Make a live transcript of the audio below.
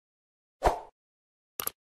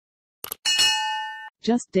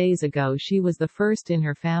Just days ago she was the first in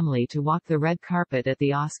her family to walk the red carpet at the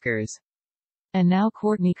Oscars. And now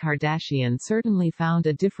Kourtney Kardashian certainly found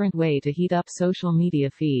a different way to heat up social media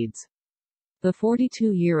feeds. The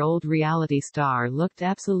 42-year-old reality star looked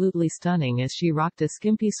absolutely stunning as she rocked a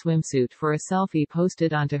skimpy swimsuit for a selfie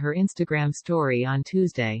posted onto her Instagram story on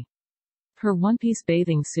Tuesday. Her one-piece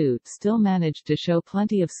bathing suit still managed to show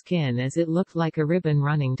plenty of skin as it looked like a ribbon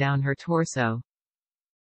running down her torso.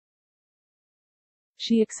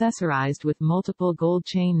 She accessorized with multiple gold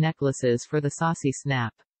chain necklaces for the saucy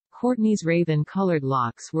snap. Kourtney's raven-colored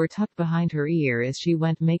locks were tucked behind her ear as she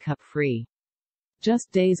went makeup-free.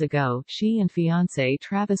 Just days ago, she and fiancé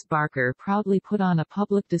Travis Barker proudly put on a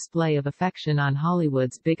public display of affection on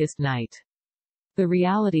Hollywood's biggest night. The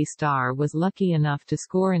reality star was lucky enough to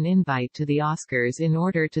score an invite to the Oscars in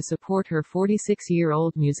order to support her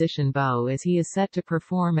 46-year-old musician beau as he is set to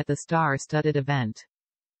perform at the star-studded event.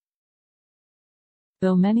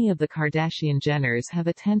 Though many of the Kardashian-Jenners have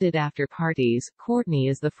attended after-parties, Kourtney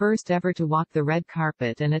is the first ever to walk the red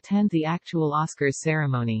carpet and attend the actual Oscars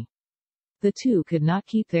ceremony. The two could not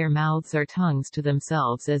keep their mouths or tongues to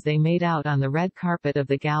themselves as they made out on the red carpet of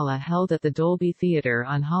the gala held at the Dolby Theatre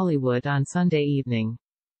on Hollywood on Sunday evening.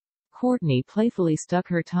 Kourtney playfully stuck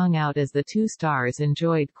her tongue out as the two stars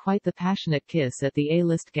enjoyed quite the passionate kiss at the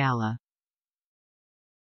A-list gala.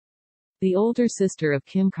 The older sister of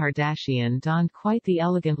Kim Kardashian donned quite the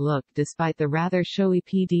elegant look despite the rather showy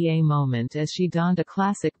PDA moment as she donned a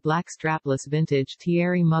classic black strapless vintage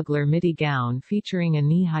Thierry Mugler midi gown featuring a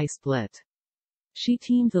knee-high split. She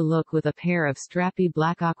teamed the look with a pair of strappy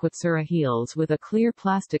black aquatsura heels with a clear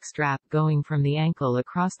plastic strap going from the ankle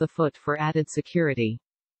across the foot for added security.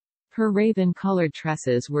 Her raven-colored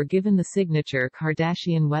tresses were given the signature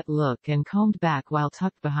Kardashian wet look and combed back while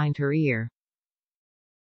tucked behind her ear.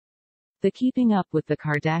 The Keeping Up with the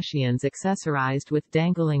Kardashians accessorized with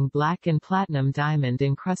dangling black and platinum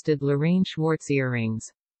diamond-encrusted Lorraine Schwartz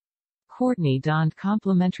earrings. Kourtney donned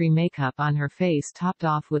complimentary makeup on her face topped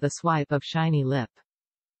off with a swipe of shiny lip.